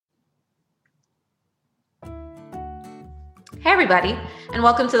Hey, everybody, and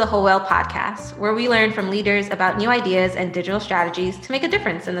welcome to the Whole Well podcast, where we learn from leaders about new ideas and digital strategies to make a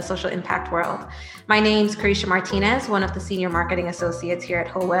difference in the social impact world. My name's Carisha Martinez, one of the senior marketing associates here at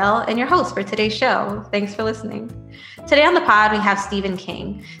Whole Well, and your host for today's show. Thanks for listening. Today on the pod, we have Stephen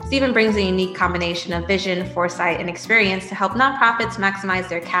King. Stephen brings a unique combination of vision, foresight, and experience to help nonprofits maximize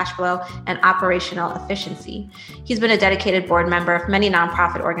their cash flow and operational efficiency. He's been a dedicated board member of many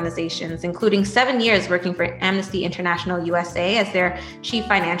nonprofit organizations, including 7 years working for Amnesty International USA as their chief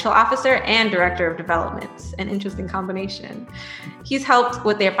financial officer and director of development. An interesting combination. He's helped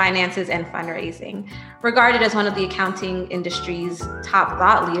with their finances and fundraising. Regarded as one of the accounting industry's top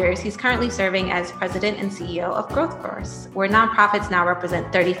thought leaders, he's currently serving as president and CEO of GrowthForce, where nonprofits now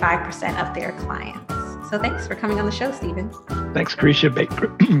represent 35% of their clients. So thanks for coming on the show, Stephen. Thanks, Carisha.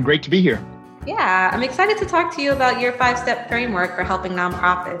 Great to be here. Yeah, I'm excited to talk to you about your 5-step framework for helping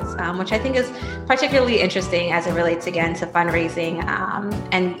nonprofits, which I think is particularly interesting as it relates, again, to fundraising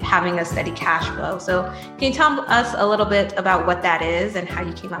and having a steady cash flow. So can you tell us a little bit about what that is and how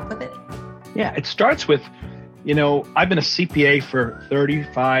you came up with it? Yeah, it starts with, I've been a CPA for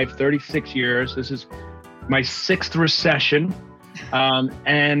 36 years. This is my 6th recession.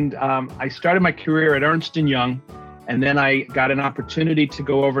 And I started my career at Ernst & Young. And then I got an opportunity to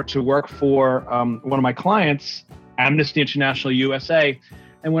go over to work for one of my clients, Amnesty International USA.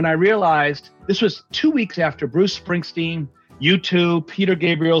 And when I realized, this was 2 weeks after Bruce Springsteen, U2, Peter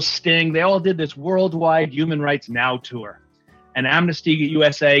Gabriel, Sting, they all did this worldwide Human Rights Now tour. And Amnesty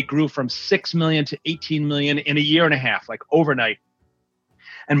USA grew from 6 million to 18 million in a year and a half, like overnight.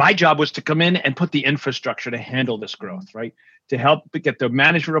 And my job was to come in and put the infrastructure to handle this growth, right? To help get the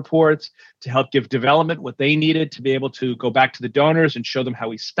management reports, to help give development what they needed to be able to go back to the donors and show them how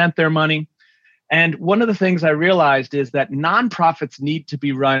we spent their money. And one of the things I realized is that nonprofits need to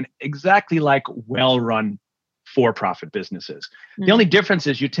be run exactly like well-run for-profit businesses. Mm-hmm. The only difference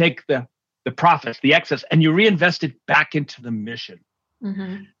is you take the profits, the excess, and you reinvest it back into the mission.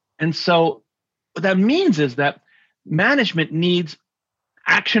 Mm-hmm. And so what that means is that management needs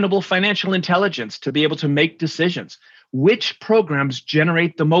actionable financial intelligence to be able to make decisions. Which programs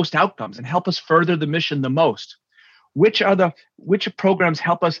generate the most outcomes and help us further the mission the most? Which programs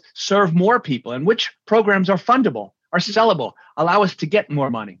help us serve more people? And which programs are fundable, are sellable, allow us to get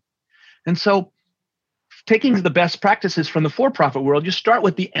more money? And so taking the best practices from the for-profit world, you start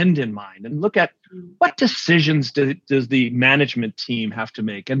with the end in mind and look at what decisions does the management team have to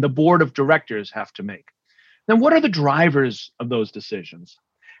make and the board of directors have to make? Then what are the drivers of those decisions?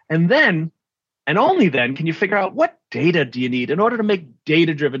 And then, and only then, can you figure out what data do you need in order to make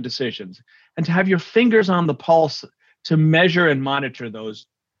data-driven decisions and to have your fingers on the pulse to measure and monitor those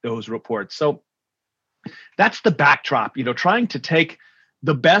reports. So that's the backdrop, trying to take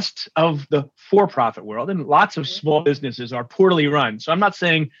the best of the for-profit world, and lots of small businesses are poorly run. So I'm not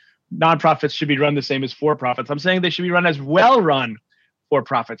saying nonprofits should be run the same as for-profits. I'm saying they should be run as well-run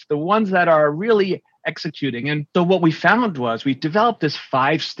for-profits, the ones that are really executing. And so what we found was we developed this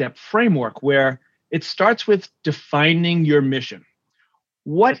 5-step framework where it starts with defining your mission.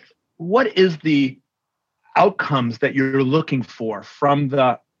 What is the outcomes that you're looking for from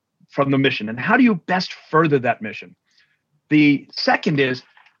the mission, and how do you best further that mission? The second is,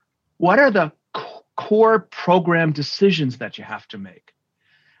 what are the core program decisions that you have to make?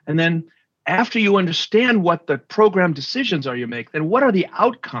 And then after you understand what the program decisions are you make, then what are the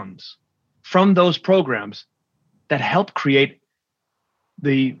outcomes from those programs that help help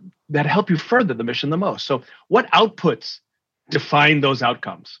you further the mission the most? So what outputs define those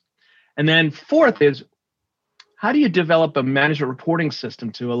outcomes? And then fourth is, how do you develop a management reporting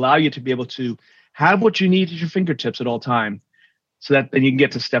system to allow you to be able to have what you need at your fingertips at all time, so that then you can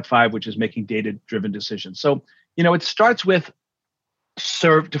get to step 5, which is making data-driven decisions. So, it starts with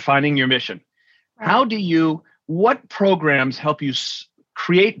defining your mission. Right. What programs help you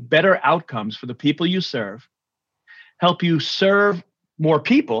create better outcomes for the people you serve, help you serve more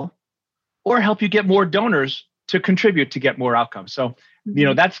people, or help you get more donors to contribute to get more outcomes? So,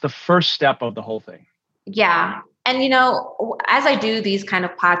 that's the first step of the whole thing. Yeah. And, as I do these kind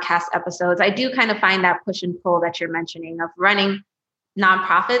of podcast episodes, I do kind of find that push and pull that you're mentioning of running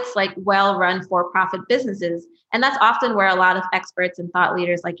nonprofits like well-run for-profit businesses. And that's often where a lot of experts and thought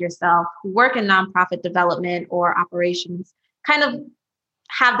leaders like yourself who work in nonprofit development or operations kind of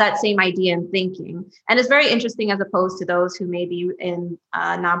have that same idea and thinking. And it's very interesting as opposed to those who may be in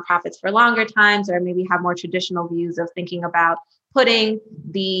nonprofits for longer times or maybe have more traditional views of thinking about putting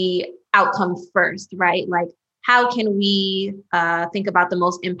the outcome first, right? Like, how can we think about the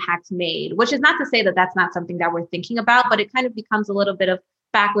most impact made? Which is not to say that that's not something that we're thinking about, but it kind of becomes a little bit of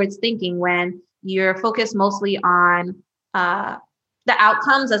backwards thinking when you're focused mostly on the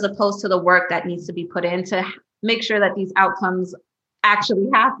outcomes as opposed to the work that needs to be put in to make sure that these outcomes actually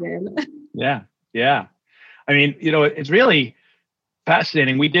happen. Yeah. Yeah. I mean, it's really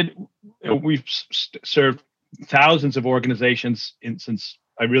fascinating. We've served thousands of organizations since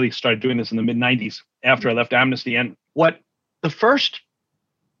I really started doing this in the mid-90s after I left Amnesty. And what the first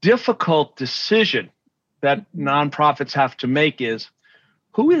difficult decision that nonprofits have to make is,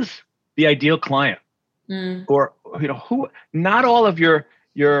 who is the ideal client? Or who? Not all of the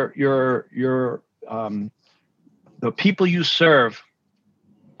people you serve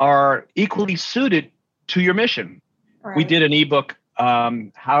are equally suited to your mission. Right. We did an ebook,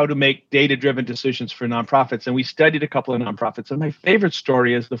 how to make data-driven decisions for nonprofits, and we studied a couple of nonprofits. And my favorite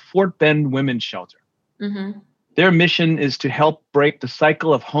story is the Fort Bend Women's Shelter. Mm-hmm. Their mission is to help break the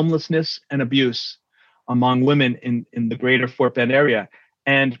cycle of homelessness and abuse among women in the greater Fort Bend area.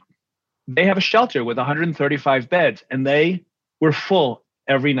 And they have a shelter with 135 beds, and they were full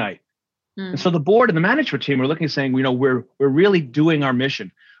every night. And so the board and the management team are looking and saying, we're really doing our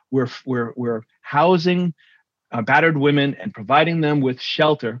mission. We're housing battered women and providing them with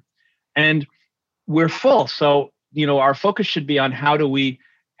shelter, and we're full. So, our focus should be on how do we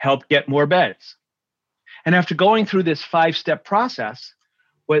help get more beds. And after going through this 5-step process,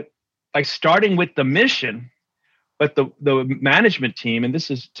 by starting with the mission, but the management team, and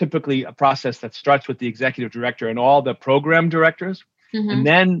this is typically a process that starts with the executive director and all the program directors, and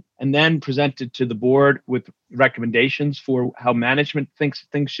then presented to the board with recommendations for how management thinks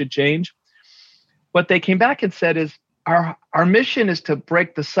things should change. What they came back and said is, our mission is to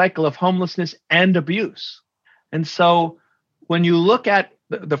break the cycle of homelessness and abuse. And so when you look at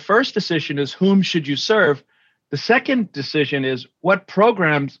the first decision is, whom should you serve? The second decision is, what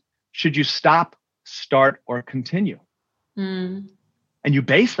programs should you stop, start, or continue? And you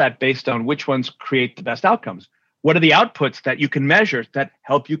base that based on which ones create the best outcomes. What are the outputs that you can measure that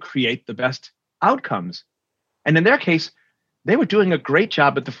help you create the best outcomes? And in their case, they were doing a great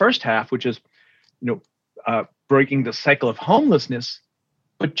job at the first half, which is, breaking the cycle of homelessness,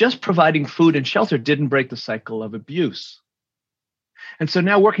 but just providing food and shelter didn't break the cycle of abuse. And so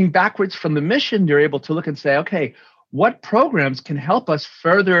now, working backwards from the mission, you're able to look and say, okay, what programs can help us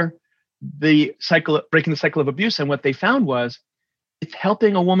further the cycle, breaking the cycle of abuse? And what they found was, it's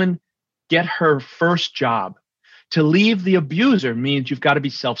helping a woman get her first job. To leave the abuser means you've got to be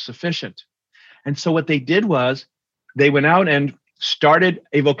self-sufficient. And so what they did was, they went out and started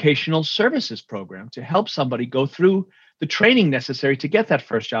a vocational services program to help somebody go through the training necessary to get that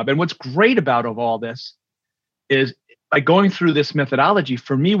first job. And what's great about all this is, by going through this methodology,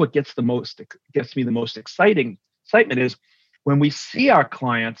 for me, what gets me the most excitement is when we see our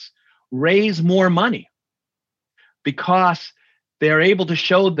clients raise more money because they're able to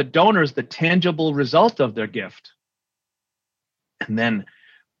show the donors the tangible result of their gift. And then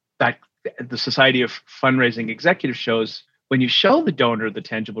the Society of Fundraising Executives shows, when you show the donor the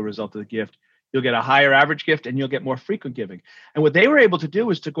tangible result of the gift, you'll get a higher average gift and you'll get more frequent giving. And what they were able to do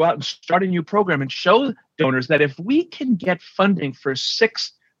is to go out and start a new program and show donors that if we can get funding for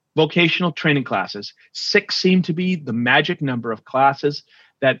 6 vocational training classes, 6 seem to be the magic number of classes,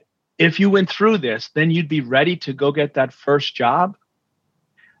 that if you went through this, then you'd be ready to go get that first job.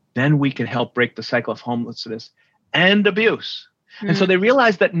 Then we can help break the cycle of homelessness and abuse. And so they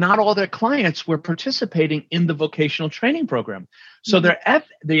realized that not all their clients were participating in the vocational training program. So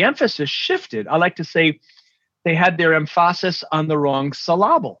the emphasis shifted. I like to say they had their emphasis on the wrong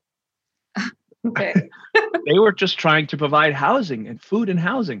syllable. Okay. They were just trying to provide housing and food and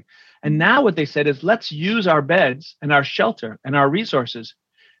housing. And now what they said is, let's use our beds and our shelter and our resources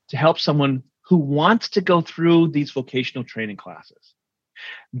to help someone who wants to go through these vocational training classes.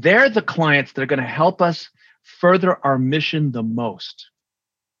 They're the clients that are going to help us further our mission the most.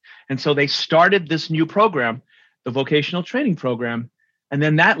 And so they started this new program, the vocational training program. And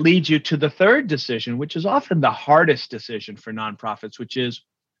then that leads you to the third decision, which is often the hardest decision for nonprofits, which is,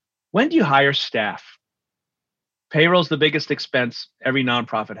 when do you hire staff? Payroll is the biggest expense every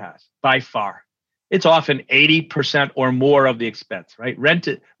nonprofit has, by far. It's often 80% or more of the expense, right? Rent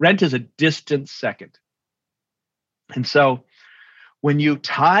is a distant second. And so when you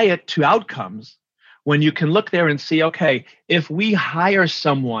tie it to outcomes, when you can look there and see, okay, if we hire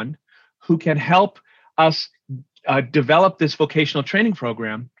someone who can help us develop this vocational training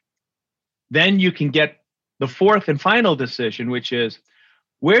program, then you can get the fourth and final decision, which is,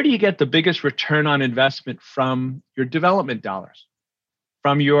 where do you get the biggest return on investment from your development dollars,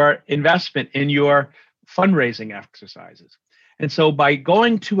 from your investment in your fundraising exercises? And so by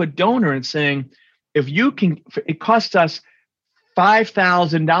going to a donor and saying, if you can, it costs us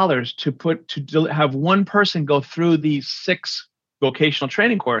 $5,000 to have one person go through these 6 vocational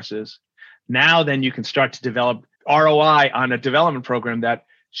training courses, now then you can start to develop ROI on a development program that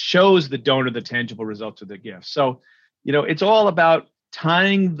shows the donor the tangible results of the gift. So, it's all about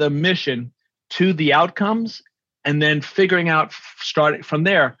tying the mission to the outcomes and then figuring out, starting from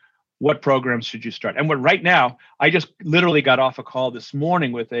there, what programs should you start. And right now, I just literally got off a call this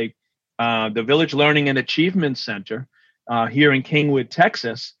morning with the Village Learning and Achievement Center here in Kingwood,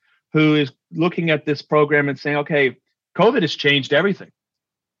 Texas, who is looking at this program and saying, okay, COVID has changed everything.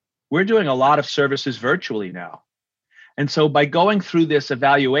 We're doing a lot of services virtually now. And so by going through this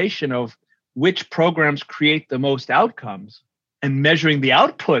evaluation of which programs create the most outcomes and measuring the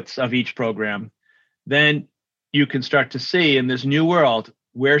outputs of each program, then you can start to see in this new world,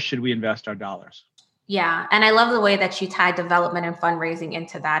 where should we invest our dollars? Yeah. And I love the way that you tie development and fundraising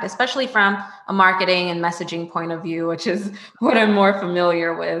into that, especially from a marketing and messaging point of view, which is what I'm more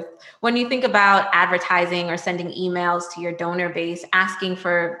familiar with. When you think about advertising or sending emails to your donor base, asking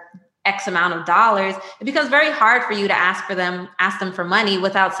for X amount of dollars, it becomes very hard for you to ask them for money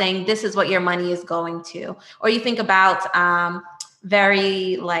without saying, this is what your money is going to. Or you think about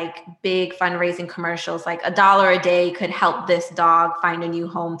very big fundraising commercials, like $1 a day could help this dog find a new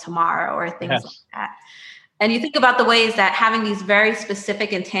home tomorrow, or things like that. And you think about the ways that having these very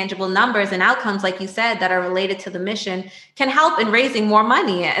specific and tangible numbers and outcomes, like you said, that are related to the mission can help in raising more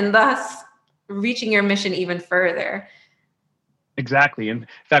money and thus reaching your mission even further. Exactly. In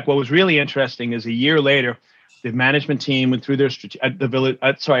fact, what was really interesting is a year later, the management team went through their at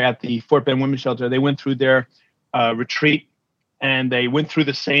the Fort Bend Women's Shelter. They went through their retreat, and they went through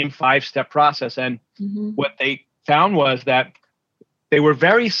the same 5-step process. And what they found was that they were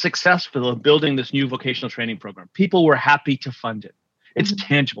very successful in building this new vocational training program. People were happy to fund it. It's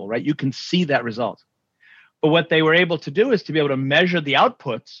tangible, right? You can see that result. But what they were able to do is to be able to measure the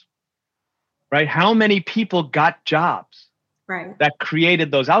outputs, right? How many people got jobs that created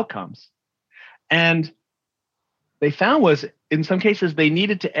those outcomes? And they found was, in some cases, they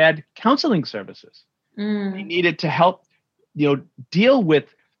needed to add counseling services. They needed to help deal with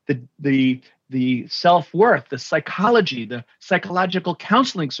the self-worth, the psychology, the psychological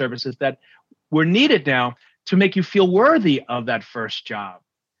counseling services that were needed now to make you feel worthy of that first job.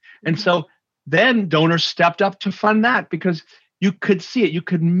 And so then donors stepped up to fund that, because you could see it. You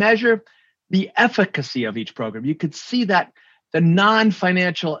could measure the efficacy of each program. You could see that the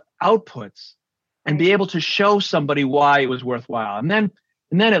non-financial outputs and be able to show somebody why it was worthwhile. And then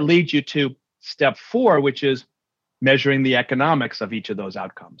it leads you to step 4, which is measuring the economics of each of those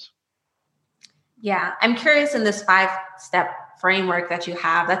outcomes. Yeah. I'm curious, in this 5-step framework that you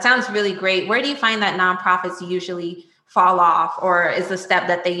have, that sounds really great. Where do you find that nonprofits usually fall off, or is the step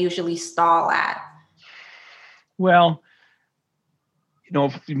that they usually stall at? Well,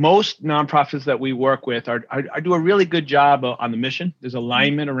 most nonprofits that we work with are do a really good job on the mission. There's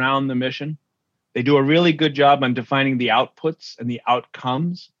alignment around the mission. They do a really good job on defining the outputs and the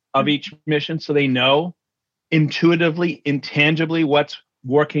outcomes of each mission, so they know intuitively, intangibly what's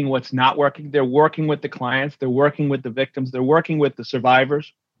working, what's not working. They're working with the clients, they're working with the victims, they're working with the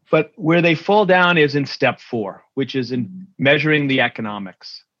survivors. But where they fall down is in step 4, which is in measuring the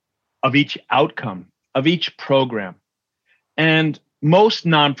economics of each outcome, of each program. And most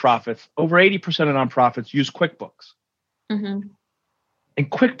nonprofits, over 80% of nonprofits, use QuickBooks. And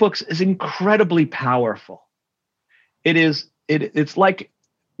QuickBooks is incredibly powerful. It's like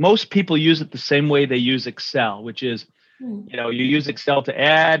most people use it the same way they use Excel, which is, you use Excel to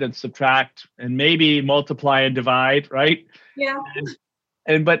add and subtract and maybe multiply and divide, right? Yeah.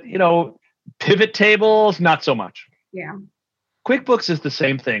 But pivot tables, not so much. Yeah. QuickBooks is the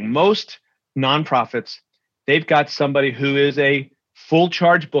same thing. Most nonprofits, they've got somebody who is a full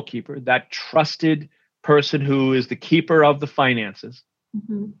charge bookkeeper, that trusted person who is the keeper of the finances.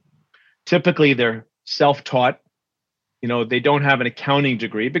 Typically, they're self-taught. They don't have an accounting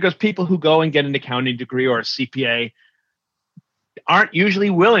degree, because people who go and get an accounting degree or a CPA aren't usually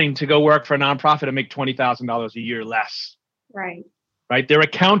willing to go work for a nonprofit and make $20,000 a year less. Right. They're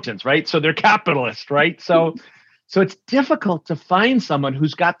accountants, right? So they're capitalists, right? So it's difficult to find someone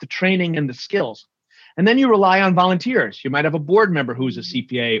who's got the training and the skills. And then you rely on volunteers. You might have a board member who's a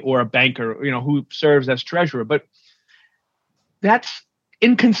CPA or a banker, who serves as treasurer, but that's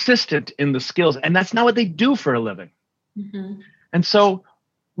inconsistent in the skills, and that's not what they do for a living. And so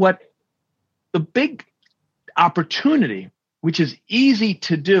what the big opportunity, which is easy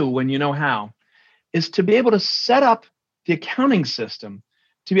to do when you know how, is to be able to set up the accounting system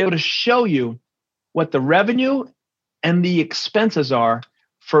to be able to show you what the revenue and the expenses are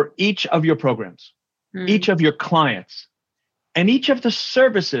for each of your programs, each of your clients. and each of the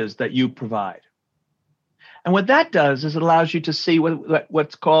services that you provide. And what that does is it allows you to see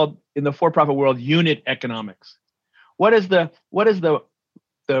what's called in the for-profit world unit economics. What is the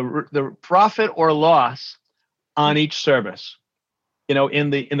profit or loss on each service? In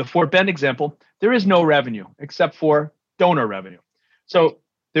the Fort Bend example, there is no revenue except for donor revenue. So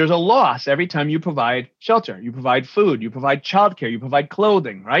there's a loss every time you provide shelter, you provide food, you provide childcare, you provide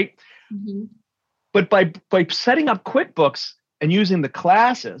clothing, right? Mm-hmm. But by setting up QuickBooks and using the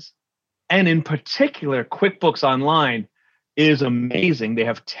classes, and in particular, QuickBooks Online is amazing. They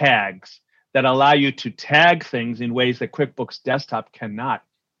have tags that allow you to tag things in ways that QuickBooks Desktop cannot.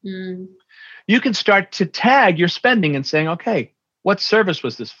 Mm. You can start to tag your spending and saying, okay, what service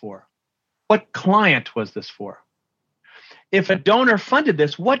was this for? What client was this for? If a donor funded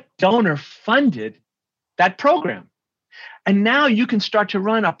this, what donor funded that program? And now you can start to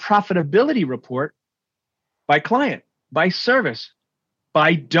run a profitability report by client, by service,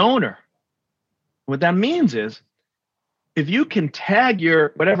 by donor. What that means is if you can tag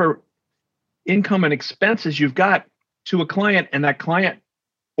your whatever income and expenses you've got to a client and that client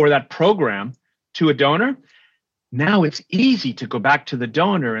or that program to a donor, now it's easy to go back to the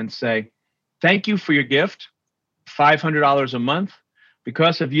donor and say, thank you for your gift, $500 a month.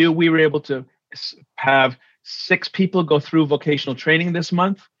 Because of you, we were able to have 6 people go through vocational training this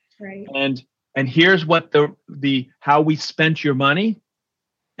month. Right. And here's what the how we spent your money.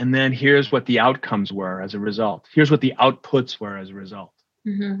 And then here's what the outcomes were as a result. Here's what the outputs were as a result.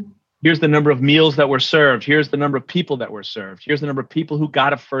 Mm-hmm. Here's the number of meals that were served. Here's the number of people that were served. Here's the number of people who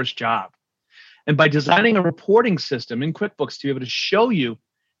got a first job. And by designing a reporting system in QuickBooks to be able to show you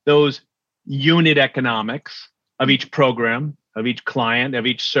those unit economics of each program, of each client, of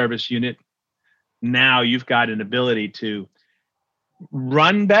each service unit, now you've got an ability to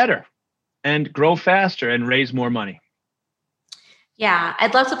run better and grow faster and raise more money. Yeah,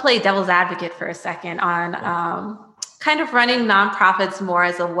 I'd love to play devil's advocate for a second on kind of running nonprofits more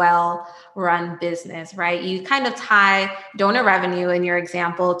as a well-run business, right? You kind of tie donor revenue in your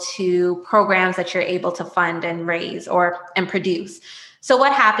example to programs that you're able to fund and raise and produce. So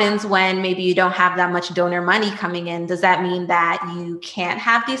what happens when maybe you don't have that much donor money coming in? Does that mean that you can't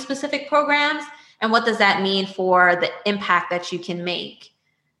have these specific programs? And what does that mean for the impact that you can make?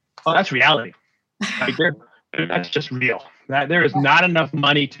 Oh, that's reality. That's just real. That there is not enough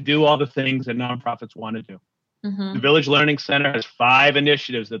money to do all the things that nonprofits want to do. Mm-hmm. The Village Learning Center has 5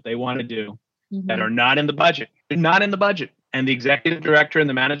 initiatives that they want to do that are not in the budget. They're not in the budget. And the executive director and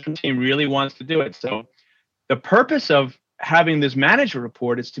the management team really wants to do it. So the purpose of having this management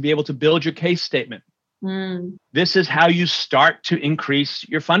report is to be able to build your case statement. Mm. This is how you start to increase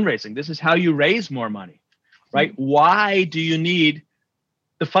your fundraising. This is how you raise more money, right? Why do you need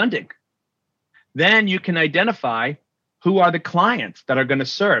the funding? Then you can identify who are the clients that are going to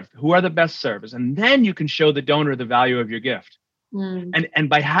serve, who are the best servers, and then you can show the donor the value of your gift. Mm. And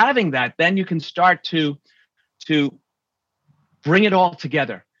by having that, then you can start to bring it all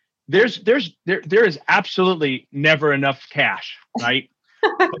together. There is absolutely never enough cash, right?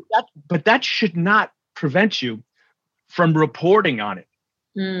 but that should not prevent you from reporting on it,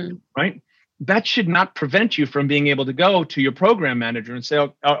 right? That should not prevent you from being able to go to your program manager and say,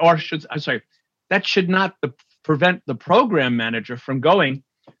 that should not prevent the program manager from going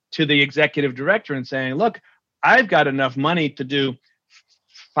to the executive director and saying, look, I've got enough money to do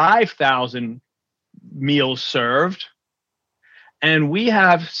 5,000 meals served, and we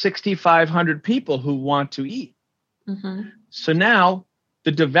have 6,500 people who want to eat. Mm-hmm. So now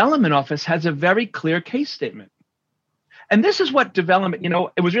the development office has a very clear case statement. And this is what development,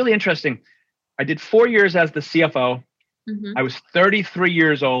 it was really interesting. I did 4 years as the CFO. Mm-hmm. I was 33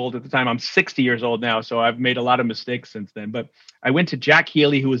 years old at the time. I'm 60 years old now, so I've made a lot of mistakes since then. But I went to Jack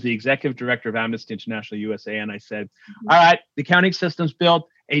Healy, who was the executive director of Amnesty International USA, and I said, all right, the accounting system's built,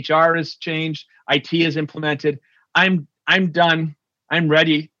 HR has changed, IT is implemented. I'm done. I'm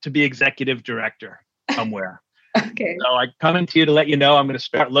ready to be executive director somewhere. Okay. So I come to you to let you know I'm going to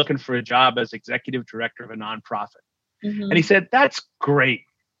start looking for a job as executive director of a nonprofit. Mm-hmm. And he said, that's great.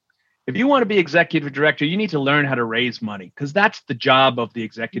 If you want to be executive director, you need to learn how to raise money, because that's the job of the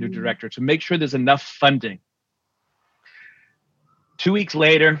executive director, to make sure there's enough funding. 2 weeks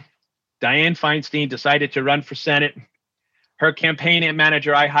later, Dianne Feinstein decided to run for Senate. Her campaign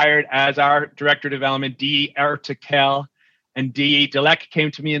manager I hired as our director of development, Dee Ertekel, and Dee Deleck came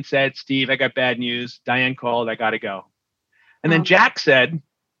to me and said, Steve, I got bad news. Dianne called, I got to go. And then Jack said,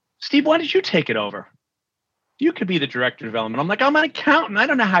 Steve, why don't you take it over? You could be the director of development. I'm like, I'm an accountant. I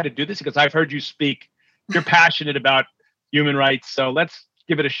don't know how to do this, because I've heard you speak. You're passionate about human rights. So let's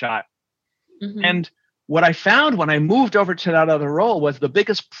give it a shot. Mm-hmm. And what I found when I moved over to that other role was the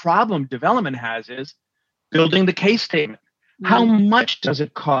biggest problem development has is building the case statement. How much does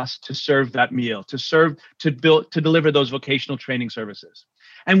it cost to serve that meal, to deliver those vocational training services?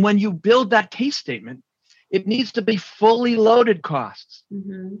 And when you build that case statement, it needs to be fully loaded costs.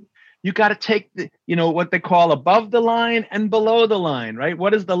 You got to take what they call above the line and below the line, right?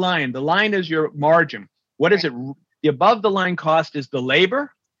 What is the line? The line is your margin. What is it? The above the line cost is the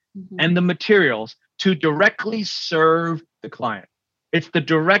labor and the materials to directly serve the client. It's the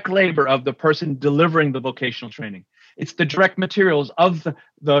direct labor of the person delivering the vocational training. It's the direct materials of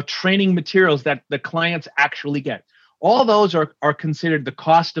the training materials that the clients actually get. All those are considered the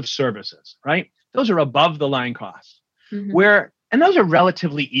cost of services, right? Those are above the line costs. And those are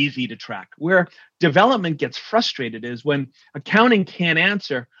relatively easy to track. Where development gets frustrated is when accounting can't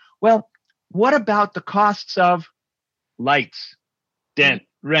answer, well, what about the costs of lights,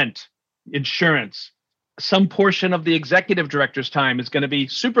 rent, insurance? Some portion of the executive director's time is going to be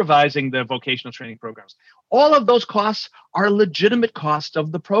supervising the vocational training programs. All of those costs are legitimate costs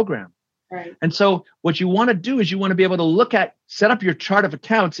of the program. Right. And so what you want to do is you want to be able to set up your chart of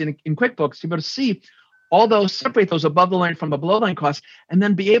accounts in QuickBooks to be able to see all those, separate those above the line from the below the line costs, and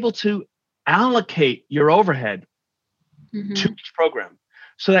then be able to allocate your overhead to each program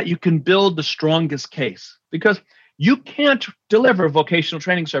so that you can build the strongest case. Because you can't deliver vocational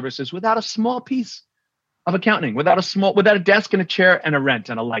training services without a small piece of accounting, without a desk and a chair and a rent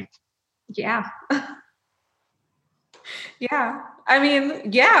and a light. Yeah. Yeah. I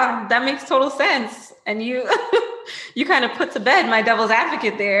mean, yeah, that makes total sense. And you kind of put to bed my devil's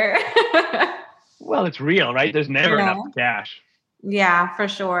advocate there. Well, it's real, right? There's never enough cash. Yeah, for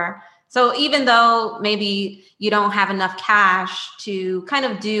sure. So even though maybe you don't have enough cash to kind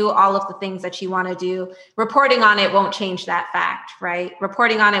of do all of the things that you want to do, reporting on it won't change that fact, right?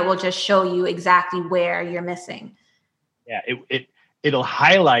 Reporting on it will just show you exactly where you're missing. Yeah, it'll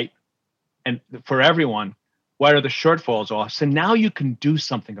highlight and for everyone what are the shortfalls are. So now you can do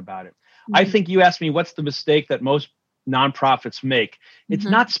something about it. I think you asked me what's the mistake that most nonprofits make. It's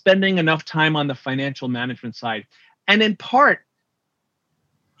not spending enough time on the financial management side. And in part,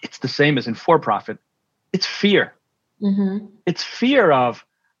 it's the same as in for-profit. It's fear. It's fear of,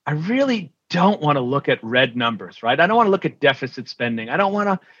 I really don't want to look at red numbers, right? I don't want to look at deficit spending. I don't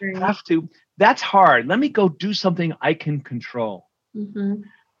want to have to. That's hard. Let me go do something I can control.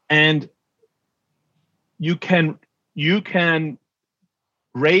 And you can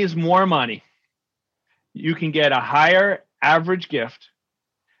raise more money. You can get a higher average gift,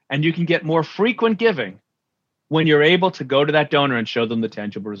 and you can get more frequent giving when you're able to go to that donor and show them the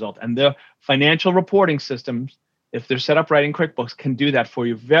tangible result. And the financial reporting systems, if they're set up right in QuickBooks, can do that for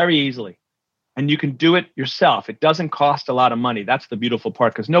you very easily. And you can do it yourself. It doesn't cost a lot of money. That's the beautiful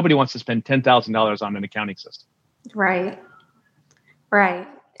part, because nobody wants to spend $10,000 on an accounting system. Right.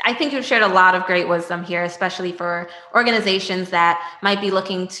 I think you've shared a lot of great wisdom here, especially for organizations that might be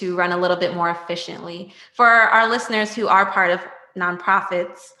looking to run a little bit more efficiently. For our listeners who are part of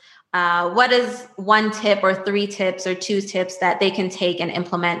nonprofits, what is one tip or 3 tips or 2 tips that they can take and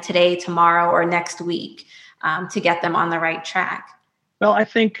implement today, tomorrow, or next week to get them on the right track? Well, I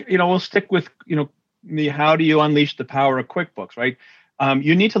think, we'll stick with, how do you unleash the power of QuickBooks, right?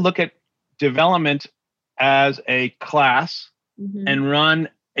 You need to look at development as a class and run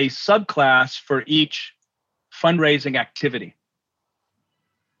a subclass for each fundraising activity.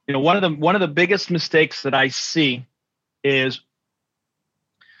 One of the biggest mistakes that I see is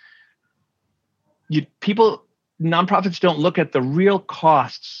nonprofits don't look at the real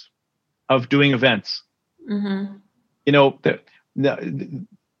costs of doing events. There's a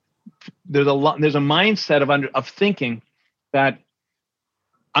mindset of thinking that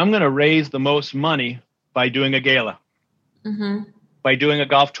I'm going to raise the most money by doing a gala, by doing a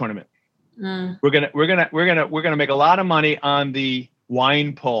golf tournament. We're gonna make a lot of money on the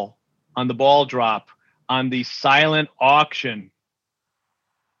wine pull, on the ball drop, on the silent auction.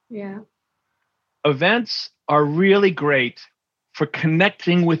 Yeah. Events are really great for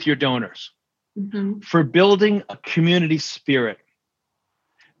connecting with your donors, for building a community spirit.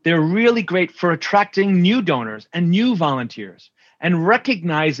 They're really great for attracting new donors and new volunteers and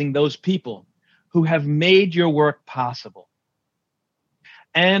recognizing those people who have made your work possible.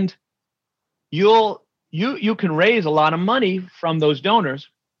 And you can raise a lot of money from those donors,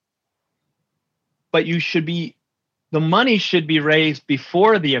 but the money should be raised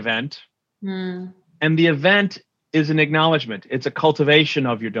before the event. And the event is an acknowledgement. It's a cultivation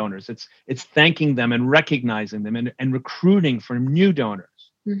of your donors. It's thanking them and recognizing them and recruiting for new donors.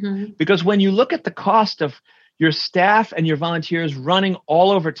 Because when you look at the cost of, your staff and your volunteers running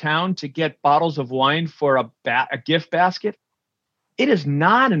all over town to get bottles of wine for a gift basket, it is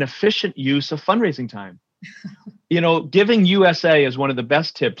not an efficient use of fundraising time. Giving USA is one of the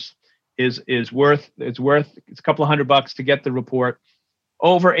best tips. It's worth a couple of $100 to get the report.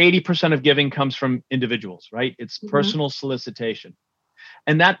 Over 80% of giving comes from individuals, right? It's personal solicitation.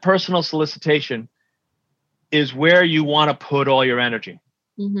 And that personal solicitation is where you want to put all your energy.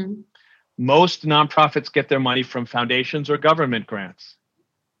 Mm-hmm. Most nonprofits get their money from foundations or government grants.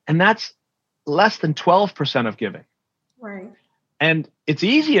 And that's less than 12% of giving. Right. And it's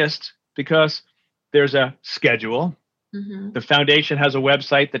easiest because there's a schedule. Mm-hmm. The foundation has a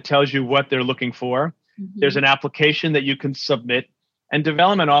website that tells you what they're looking for. Mm-hmm. There's an application that you can submit. And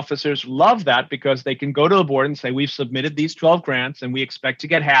development officers love that because they can go to the board and say, we've submitted these 12 grants and we expect to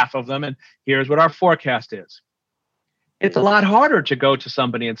get half of them. And here's what our forecast is. It's a lot harder to go to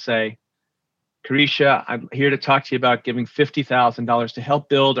somebody and say, Carisha, I'm here to talk to you about giving $50,000 to help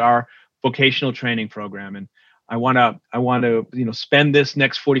build our vocational training program. And I want to spend this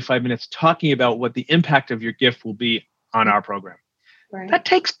next 45 minutes talking about what the impact of your gift will be on our program. Right. That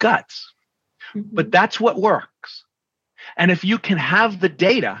takes guts, but that's what works. And if you can have the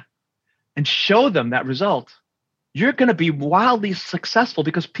data and show them that result, you're going to be wildly successful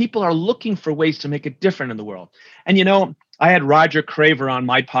because people are looking for ways to make it different in the world. And, I had Roger Craver on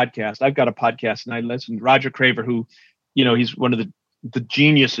my podcast. I've got a podcast and I listened to Roger Craver, who, he's one of the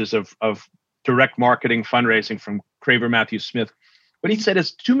geniuses of direct marketing fundraising from Craver Matthews Smith. What he said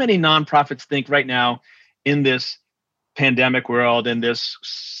is too many nonprofits think right now in this pandemic world, in this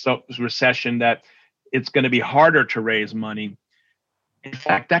recession, that it's going to be harder to raise money. In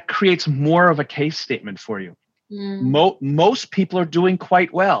fact, that creates more of a case statement for you. Most people are doing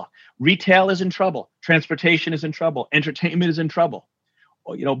quite well. Retail is in trouble. Transportation is in trouble. Entertainment is in trouble.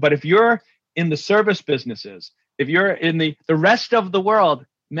 But if you're in the service businesses, if you're in the rest of the world,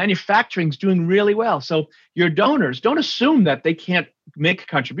 manufacturing is doing really well. So your donors, don't assume that they can't make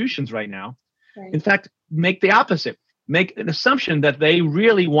contributions right now. Right. In fact, make the opposite. Make an assumption that they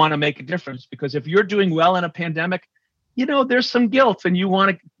really want to make a difference, because if you're doing well in a pandemic, there's some guilt and you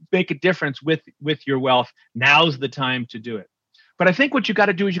want to make a difference with your wealth. Now's the time to do it. But I think what you got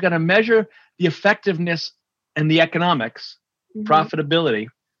to do is you got to measure the effectiveness and the economics, profitability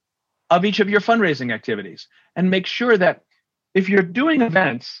of each of your fundraising activities, and make sure that if you're doing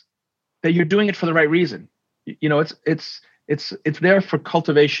events, that you're doing it for the right reason. It's there for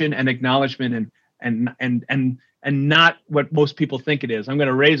cultivation and acknowledgement and not what most people think it is. I'm going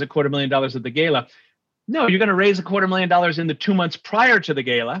to raise $250,000 at the gala. No, you're going to raise $250,000 in the 2 months prior to the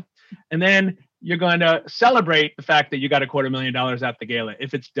gala, and then you're going to celebrate the fact that you got $250,000 at the gala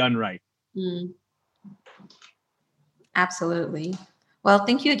if it's done right. Absolutely. Well,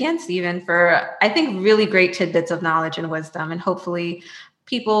 thank you again, Stephen, for, I think, really great tidbits of knowledge and wisdom. And hopefully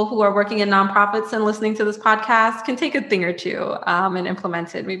people who are working in nonprofits and listening to this podcast can take a thing or two and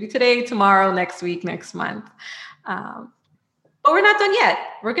implement it maybe today, tomorrow, next week, next month. But we're not done yet.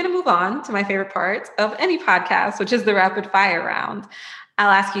 We're going to move on to my favorite part of any podcast, which is the rapid fire round.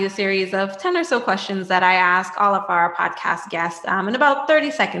 I'll ask you a series of 10 or so questions that I ask all of our podcast guests in about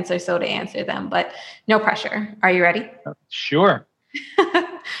 30 seconds or so to answer them, but no pressure. Are you ready? Sure.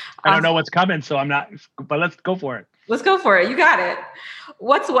 I don't know what's coming, so I'm not, but let's go for it. Let's go for it. You got it.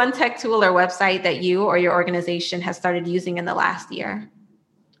 What's one tech tool or website that you or your organization has started using in the last year?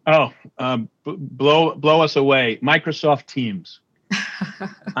 Blow us away. Microsoft Teams.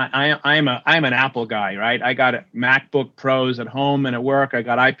 I'm an Apple guy, right? I got MacBook Pros at home and at work. I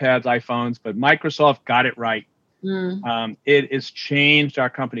got iPads, iPhones, but Microsoft got it right. It has changed our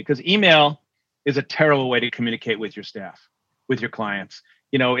company because email is a terrible way to communicate with your staff, with your clients.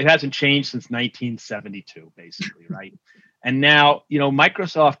 It hasn't changed since 1972, basically, right? And now,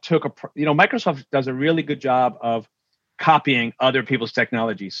 Microsoft Microsoft does a really good job of copying other people's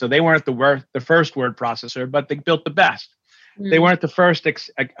technology. So they weren't the first word processor, but they built the best. They weren't the first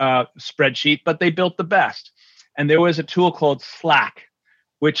spreadsheet, but they built the best. And there was a tool called Slack,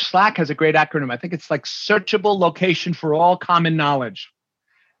 which Slack has a great acronym. I think it's like Searchable Location for All Common Knowledge.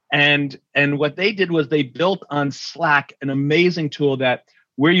 And what they did was they built on Slack an amazing tool that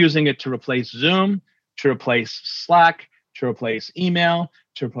we're using it to replace Zoom, to replace Slack, to replace email,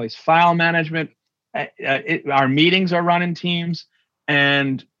 to replace file management. Our meetings are run in Teams,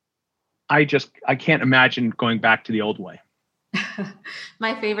 and I can't imagine going back to the old way.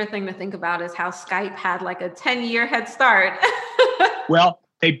 My favorite thing to think about is how Skype had like a 10-year head start. Well,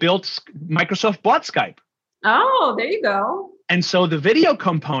 Microsoft bought Skype. Oh, there you go. And so the video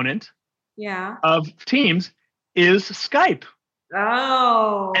component of Teams is Skype.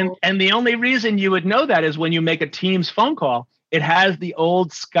 Oh. And the only reason you would know that is when you make a Teams phone call, it has the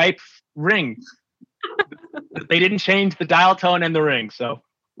old Skype ring. They didn't change the dial tone and the ring. So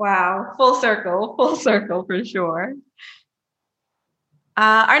wow, full circle for sure.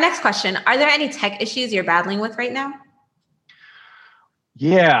 Our next question, are there any tech issues you're battling with right now?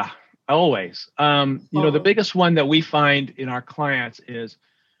 Yeah, always. The biggest one that we find in our clients is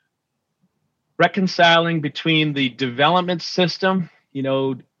reconciling between the development system,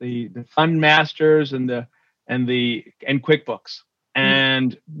 the fund masters and QuickBooks,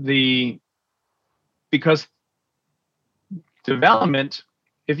 and because development,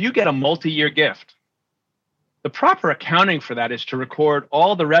 if you get a multi-year gift, the proper accounting for that is to record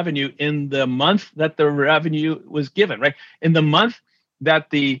all the revenue in the month that the revenue was given, right? In the month that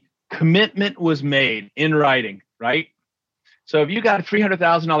the commitment was made in writing, right? So if you got a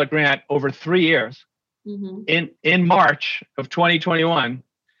 $300,000 grant over 3 years, in March of 2021,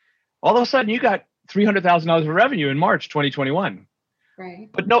 all of a sudden you got $300,000 of revenue in March 2021. Right.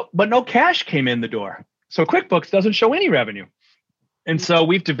 But no cash came in the door. So QuickBooks doesn't show any revenue. And so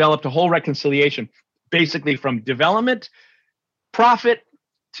we've developed a whole reconciliation, basically from development profit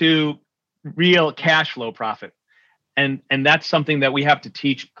to real cash flow profit. And that's something that we have to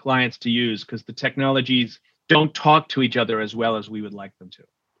teach clients to use because the technologies don't talk to each other as well as we would like them to.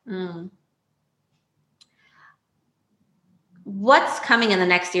 What's coming in the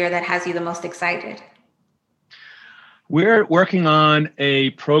next year that has you the most excited? We're working on a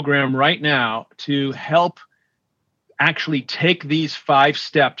program right now to help actually take these 5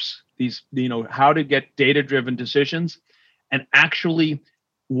 steps, how to get data-driven decisions, and actually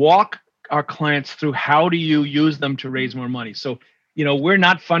walk our clients through how do you use them to raise more money. So, we're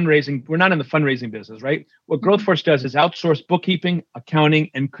not fundraising. We're not in the fundraising business, right? What GrowthForce does is outsource bookkeeping,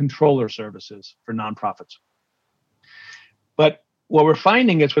 accounting, and controller services for nonprofits. But what we're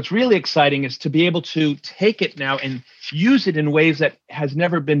finding is what's really exciting is to be able to take it now and use it in ways that has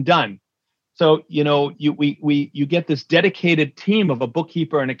never been done. So, you get this dedicated team of a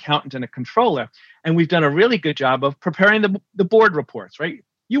bookkeeper, an accountant, and a controller, and we've done a really good job of preparing the board reports, right?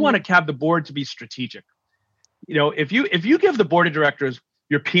 You want to have the board to be strategic. If you give the board of directors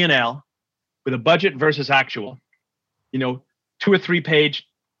your P&L with a budget versus actual, 2 or 3 page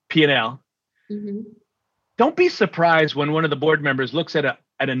P&L, don't be surprised when one of the board members looks at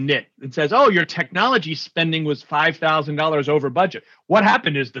a nit and says, "Oh, your technology spending was $5,000 over budget. What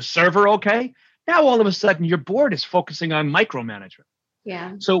happened? Is the server okay?" Now all of a sudden your board is focusing on micromanagement.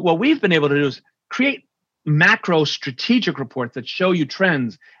 Yeah. So what we've been able to do is create macro strategic reports that show you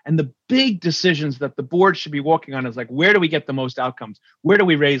trends and the big decisions that the board should be working on is like, where do we get the most outcomes? Where do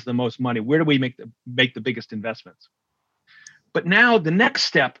we raise the most money? Where do we make the biggest investments? But now the next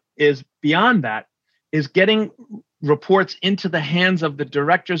step is beyond that, is getting reports into the hands of the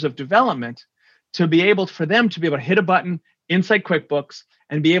directors of development for them to be able to hit a button inside QuickBooks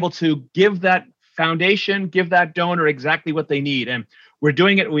and be able to give that foundation, give that donor exactly what they need. And we're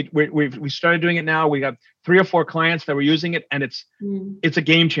doing it. We started doing it now. We got 3 or 4 clients that were using it, and it's a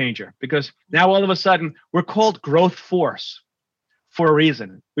game changer because now all of a sudden we're called GrowthForce for a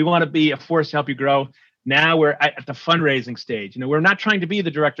reason. We want to be a force to help you grow. Now we're at the fundraising stage. We're not trying to be the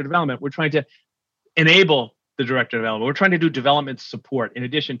director of development. We're trying to enable the director of development. We're trying to do development support in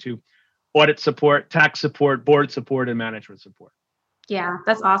addition to audit support, tax support, board support, and management support. Yeah,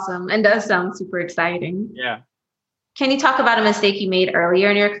 that's awesome. And does sound super exciting. Yeah. Can you talk about a mistake you made earlier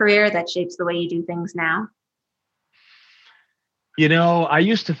in your career that shapes the way you do things now? I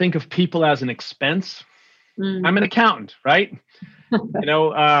used to think of people as an expense. I'm an accountant, right?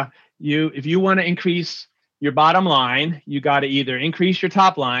 If you want to increase your bottom line, you got to either increase your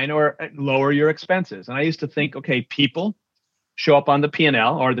top line or lower your expenses. And I used to think, okay, people show up on the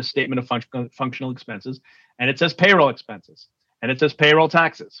P&L or the statement of functional expenses, and it says payroll expenses, and it says payroll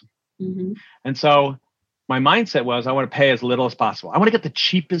taxes. And so my mindset was, I want to pay as little as possible. I want to get the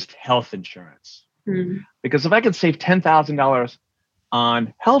cheapest health insurance. Because if I can save $10,000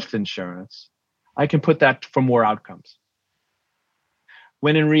 on health insurance, I can put that for more outcomes.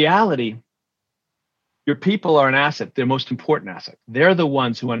 When in reality, your people are an asset, their most important asset. They're the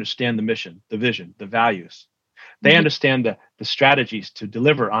ones who understand the mission, the vision, the values. They understand the strategies to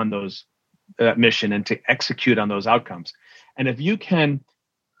deliver on those mission and to execute on those outcomes. And if you can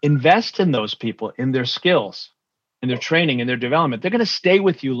invest in those people, in their skills, in their training, in their development, they're going to stay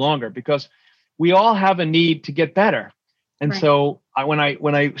with you longer because we all have a need to get better. And so when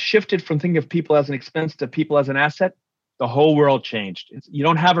I shifted from thinking of people as an expense to people as an asset, the whole world changed. You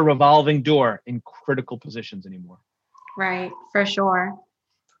don't have a revolving door in critical positions anymore. Right, for sure.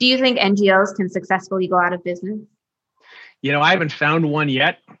 Do you think NGOs can successfully go out of business? I haven't found one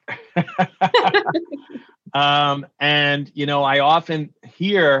yet. And, I often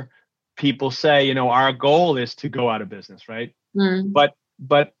hear people say, our goal is to go out of business, right? Mm.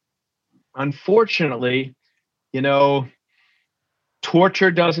 But unfortunately,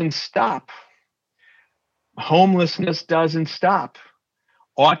 torture doesn't stop. Homelessness doesn't stop.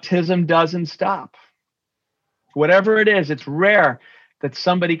 Autism doesn't stop. Whatever it is, it's rare that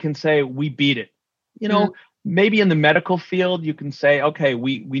somebody can say, we beat it. Maybe in the medical field, you can say, okay,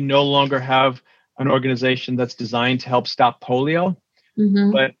 we no longer have an organization that's designed to help stop polio,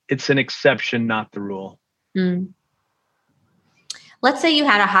 but it's an exception, not the rule. Mm. Let's say you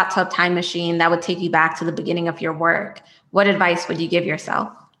had a hot tub time machine that would take you back to the beginning of your work. What advice would you give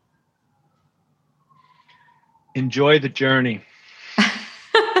yourself? Enjoy the journey.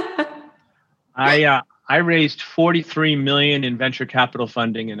 I raised $43 million in venture capital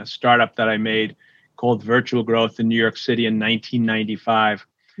funding in a startup that I made called Virtual Growth in New York City in 1995.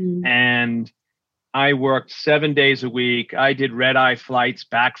 And I worked 7 days a week. I did red-eye flights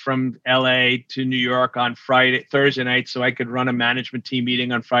back from LA to New York on Thursday night, so I could run a management team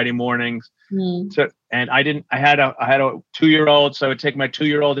meeting on Friday mornings. And I had a 2-year-old, so I would take my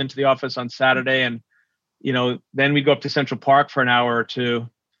 2-year-old into the office on Saturday, and then we'd go up to Central Park for an hour or two.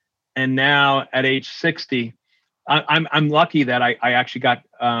 And now at age 60, I'm lucky that I actually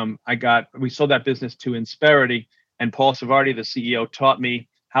we sold that business to Insperity, and Paul Savardi, the CEO, taught me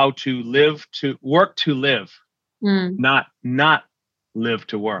how to work to live, not live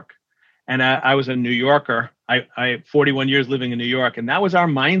to work. And I was a New Yorker. I 41 years living in New York, and that was our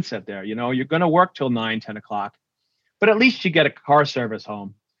mindset there. You're going to work till 9, 10 o'clock, but at least you get a car service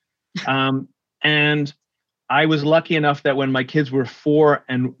home. And I was lucky enough that when my kids were 4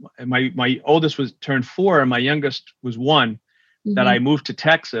 and my oldest turned 4 and my youngest was 1, that I moved to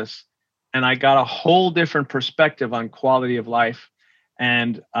Texas, and I got a whole different perspective on quality of life.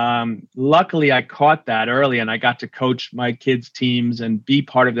 And luckily I caught that early, and I got to coach my kids' teams and be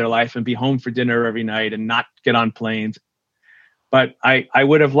part of their life and be home for dinner every night and not get on planes. But I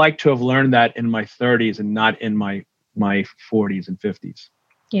would have liked to have learned that in my 30s and not in my 40s and 50s.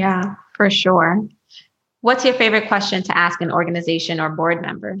 Yeah, for sure. What's your favorite question to ask an organization or board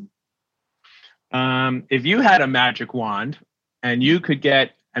member? If you had a magic wand and you could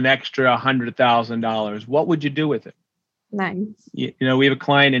get an extra $100,000, what would you do with it? Nice. We have a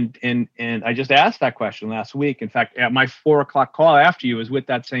client and I just asked that question last week. In fact, at my 4:00 call after you was with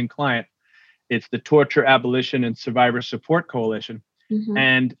that same client. It's the Torture Abolition and Survivor Support Coalition.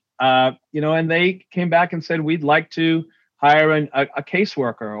 And, and they came back and said, we'd like to hire a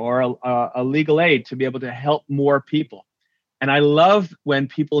caseworker or a legal aid to be able to help more people. And I love when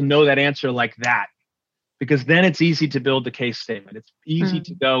people know that answer like that, because then it's easy to build the case statement. It's easy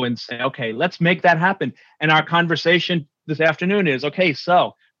to go and say, okay, let's make that happen. And our conversation this afternoon is, okay,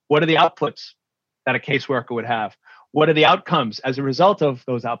 so what are the outputs that a caseworker would have? What are the outcomes as a result of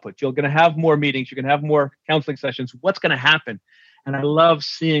those outputs? You're going to have more meetings. You're going to have more counseling sessions. What's going to happen? And I love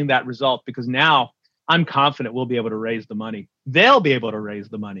seeing that result, because now I'm confident we'll be able to raise the money. They'll be able to raise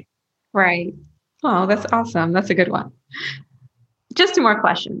the money. Right. Oh, that's awesome. That's a good one. Just 2 more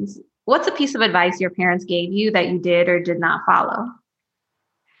questions. What's a piece of advice your parents gave you that you did or did not follow?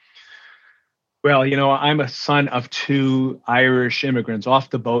 Well, I'm a son of 2 Irish immigrants off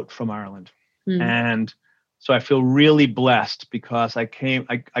the boat from Ireland. And so I feel really blessed, because I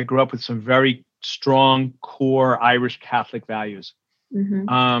grew up with some very strong core Irish Catholic values.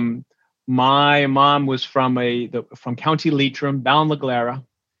 My mom was from County Leitrim, Ballinaglara,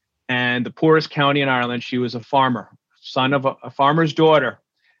 and the poorest county in Ireland. She was a farmer, son of a farmer's daughter.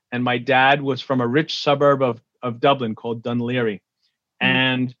 And my dad was from a rich suburb of Dublin called Dunleary.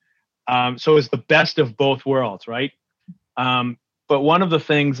 And so it's the best of both worlds, right? But one of the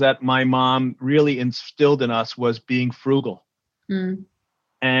things that my mom really instilled in us was being frugal.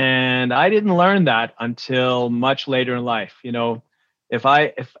 And I didn't learn that until much later in life. If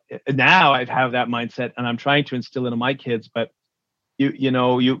now I have that mindset, and I'm trying to instill it in my kids, but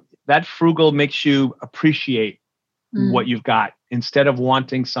that frugal makes you appreciate what you've got instead of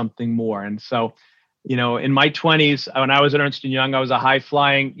wanting something more. And so, in my 20s, when I was at Ernst & Young, I was a high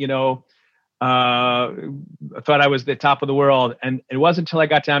flying, I thought I was the top of the world. And it wasn't until I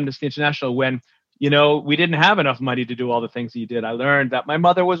got to Amnesty International when, we didn't have enough money to do all the things that you did. I learned that my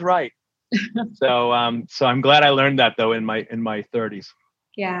mother was right. So I'm glad I learned that, though, in my 30s.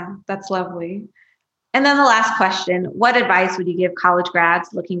 Yeah, that's lovely. And then the last question, what advice would you give college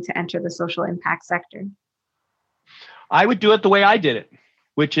grads looking to enter the social impact sector? I would do it the way I did it,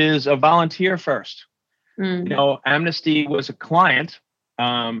 which is a volunteer first. Amnesty was a client,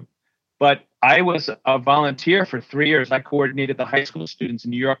 But I was a volunteer for 3 years. I coordinated the high school students in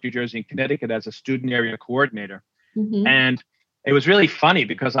New York, New Jersey, and Connecticut as a student area coordinator. Mm-hmm. And it was really funny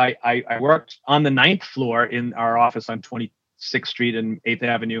because I worked on the 9th floor in our office on 26th Street and 8th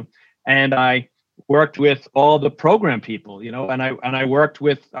Avenue. And I worked with all the program people, and I worked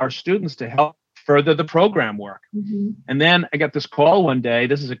with our students to help further the program work. Mm-hmm. And then I got this call one day.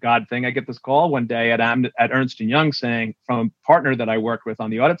 This is a God thing. I get this call one day at Ernst & Young saying, from a partner that I worked with on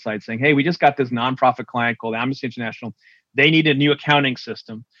the audit side, saying, hey, we just got this nonprofit client called Amnesty International. They need a new accounting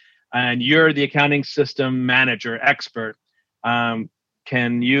system. And you're the accounting system manager, expert.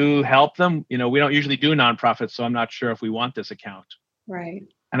 Can you help them? We don't usually do nonprofits, so I'm not sure if we want this account. Right.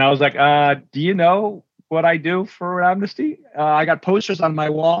 And I was like, do you know what I do for Amnesty? I got posters on my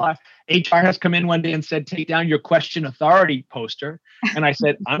wall. HR has come in one day and said, take down your question authority poster. And I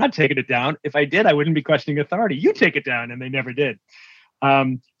said, I'm not taking it down. If I did, I wouldn't be questioning authority. You take it down. And they never did.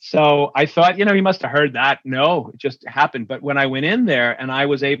 So I thought, he must have heard that. No, it just happened. But when I went in there and I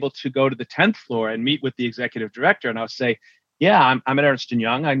was able to go to the 10th floor and meet with the executive director, and I would say, yeah, I'm at Ernst &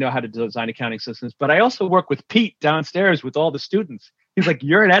 Young. I know how to design accounting systems, but I also work with Pete downstairs with all the students. He's like,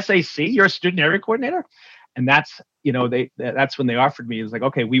 you're an SAC, you're a student area coordinator. And that's, that's when they offered me, it's like,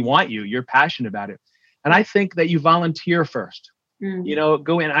 okay, we want you, you're passionate about it. And I think that you volunteer first,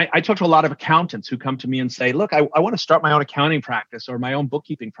 go in. I talk to a lot of accountants who come to me and say, look, I want to start my own accounting practice or my own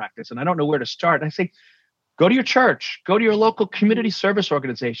bookkeeping practice. And I don't know where to start. And I say, go to your church, go to your local community service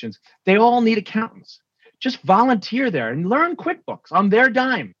organizations. They all need accountants. Just volunteer there and learn QuickBooks on their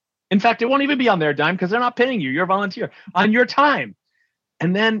dime. In fact, it won't even be on their dime because they're not paying you. You're a volunteer on your time.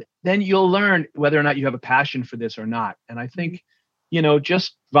 And then you'll learn whether or not you have a passion for this or not. And I think,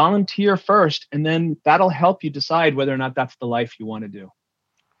 just volunteer first, and then that'll help you decide whether or not that's the life you want to do.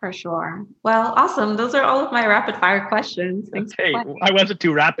 For sure. Well, awesome. Those are all of my rapid fire questions. Thanks. Okay. I wasn't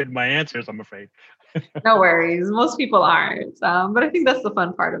too rapid in my answers, I'm afraid. No worries. Most people aren't. But I think that's the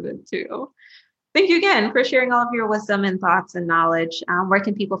fun part of it too. Thank you again for sharing all of your wisdom and thoughts and knowledge. Where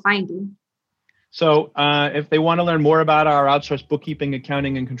can people find you? So if they want to learn more about our outsourced bookkeeping,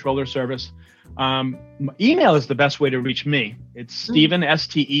 accounting, and controller service, email is the best way to reach me. It's Stephen,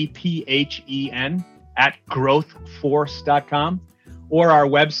 STEPHEN, @growthforce.com. Or our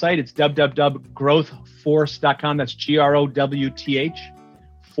website, it's www.growthforce.com. That's GROWTH,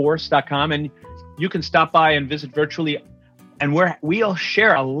 force.com. And you can stop by and visit virtually. And we'll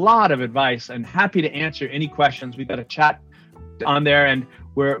share a lot of advice and happy to answer any questions. We've got a chat on there, and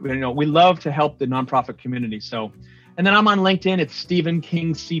we love to help the nonprofit community. So, and then I'm on LinkedIn. It's Stephen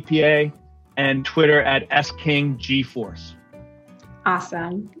King CPA, and Twitter at SKingGForce.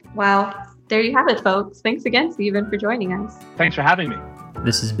 Awesome. Well, there you have it, folks. Thanks again, Stephen, for joining us. Thanks for having me.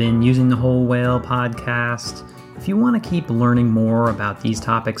 This has been Using the Whole Whale podcast. If you want to keep learning more about these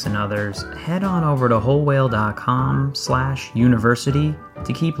topics and others, head on over to wholewhale.com/university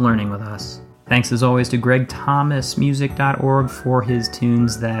to keep learning with us. Thanks as always to GregThomasMusic.org for his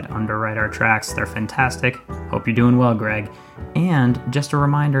tunes that underwrite our tracks. They're fantastic. Hope you're doing well, Greg. And just a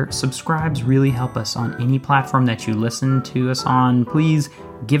reminder, subscribes really help us on any platform that you listen to us on. Please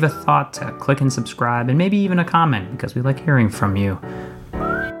give a thought to click and subscribe, and maybe even a comment, because we like hearing from you.